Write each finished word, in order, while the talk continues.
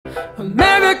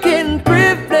American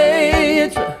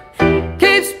privilege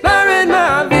keeps blurring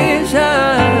my vision.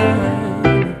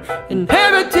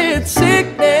 Inherited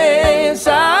sickness,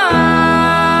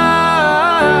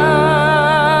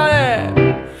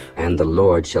 And the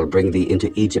Lord shall bring thee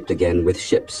into Egypt again with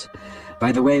ships.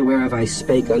 By the way whereof I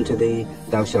spake unto thee,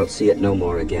 thou shalt see it no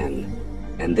more again.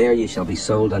 And there ye shall be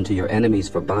sold unto your enemies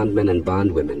for bondmen and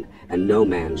bondwomen, and no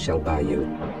man shall buy you.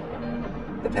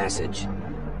 The passage,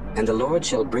 and the Lord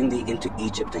shall bring thee into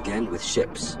Egypt again with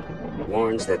ships,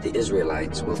 warns that the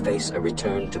Israelites will face a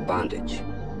return to bondage,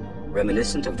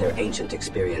 reminiscent of their ancient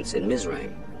experience in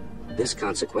Mizraim. This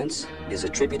consequence is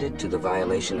attributed to the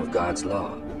violation of God's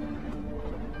law,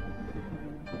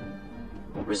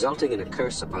 resulting in a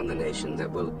curse upon the nation that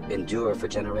will endure for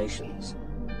generations.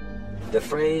 The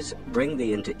phrase, bring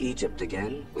thee into Egypt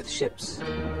again with ships,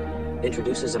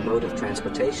 introduces a mode of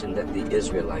transportation that the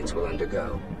Israelites will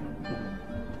undergo.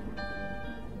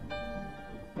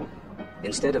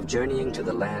 Instead of journeying to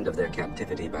the land of their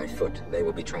captivity by foot, they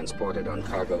will be transported on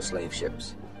cargo slave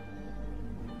ships.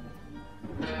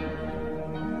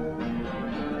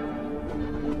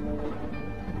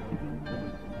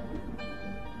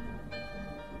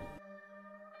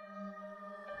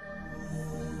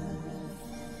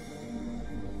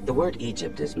 The word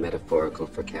Egypt is metaphorical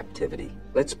for captivity.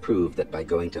 Let's prove that by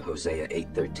going to Hosea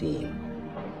 8:13.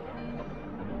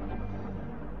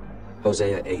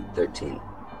 Hosea 8:13.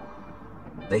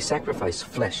 They sacrifice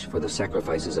flesh for the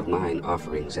sacrifices of mine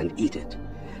offerings, and eat it.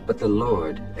 But the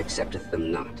Lord accepteth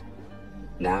them not.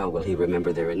 Now will he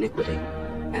remember their iniquity,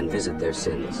 and visit their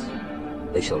sins.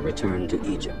 They shall return to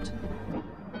Egypt.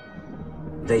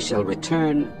 They shall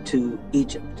return to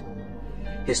Egypt.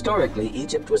 Historically,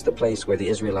 Egypt was the place where the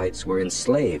Israelites were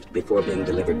enslaved before being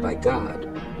delivered by God.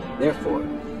 Therefore,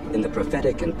 in the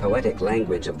prophetic and poetic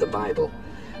language of the Bible,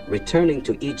 returning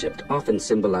to Egypt often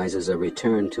symbolizes a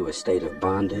return to a state of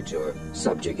bondage or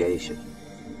subjugation.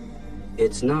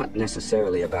 It's not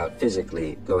necessarily about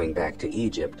physically going back to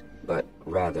Egypt, but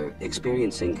rather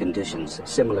experiencing conditions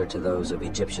similar to those of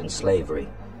Egyptian slavery,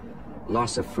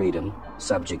 loss of freedom,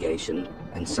 subjugation,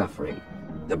 and suffering.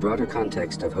 The broader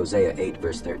context of Hosea 8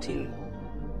 verse 13.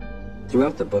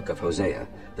 Throughout the book of Hosea,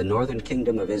 the northern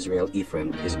kingdom of Israel,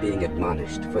 Ephraim, is being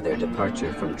admonished for their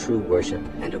departure from true worship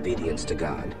and obedience to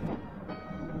God.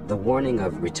 The warning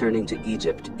of returning to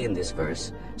Egypt in this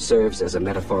verse serves as a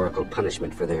metaphorical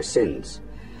punishment for their sins,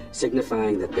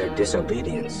 signifying that their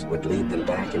disobedience would lead them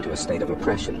back into a state of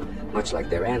oppression, much like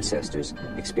their ancestors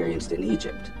experienced in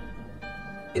Egypt.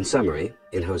 In summary,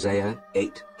 in Hosea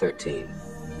 8:13,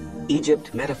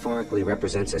 Egypt metaphorically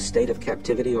represents a state of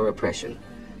captivity or oppression,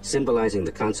 symbolizing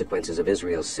the consequences of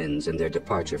Israel's sins and their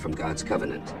departure from God's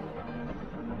covenant.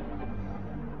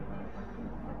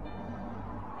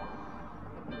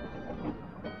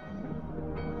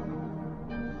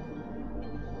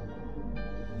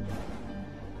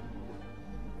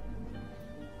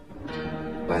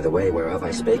 By the way whereof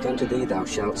I spake unto thee, thou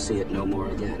shalt see it no more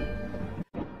again.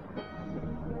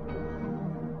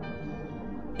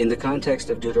 In the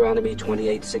context of Deuteronomy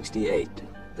 28:68,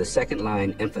 the second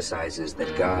line emphasizes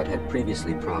that God had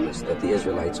previously promised that the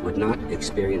Israelites would not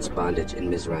experience bondage in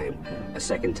Mizraim a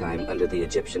second time under the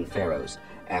Egyptian pharaohs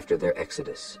after their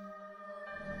exodus.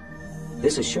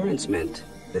 This assurance meant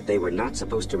that they were not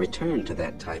supposed to return to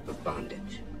that type of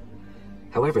bondage.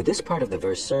 However, this part of the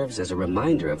verse serves as a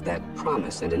reminder of that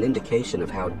promise and an indication of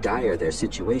how dire their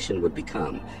situation would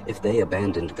become if they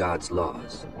abandoned God's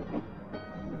laws.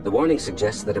 The warning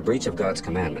suggests that a breach of God's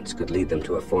commandments could lead them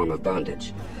to a form of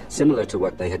bondage, similar to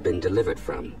what they had been delivered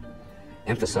from,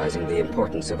 emphasizing the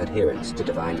importance of adherence to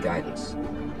divine guidance.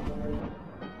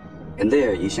 And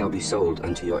there ye shall be sold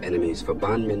unto your enemies for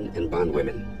bondmen and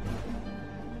bondwomen.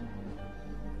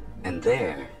 And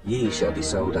there ye shall be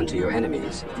sold unto your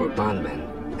enemies for bondmen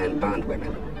and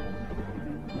bondwomen.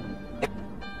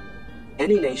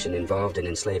 Any nation involved in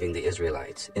enslaving the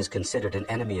Israelites is considered an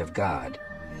enemy of God,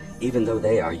 even though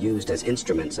they are used as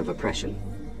instruments of oppression.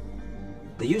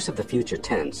 The use of the future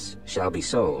tense, shall be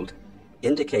sold,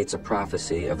 indicates a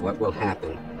prophecy of what will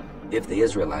happen if the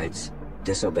Israelites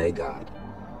disobey God.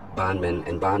 Bondmen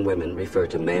and bondwomen refer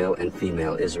to male and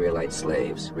female Israelite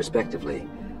slaves, respectively,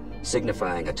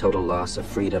 signifying a total loss of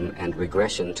freedom and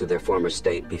regression to their former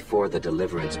state before the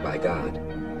deliverance by God.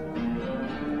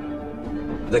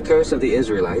 The curse of the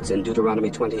Israelites in Deuteronomy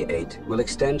 28 will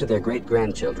extend to their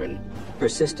great-grandchildren,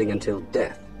 persisting until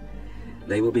death.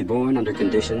 They will be born under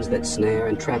conditions that snare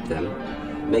and trap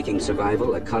them, making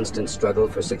survival a constant struggle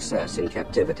for success in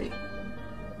captivity.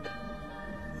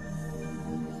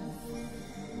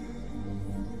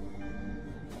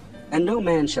 And no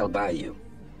man shall buy you.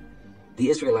 The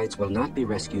Israelites will not be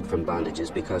rescued from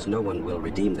bondages because no one will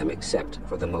redeem them except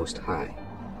for the Most High.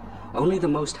 Only the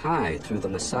Most High, through the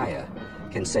Messiah,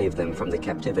 can save them from the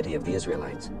captivity of the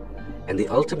Israelites, and the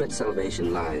ultimate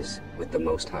salvation lies with the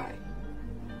Most High.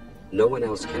 No one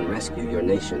else can rescue your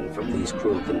nation from these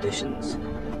cruel conditions,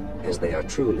 as they are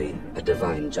truly a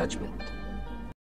divine judgment.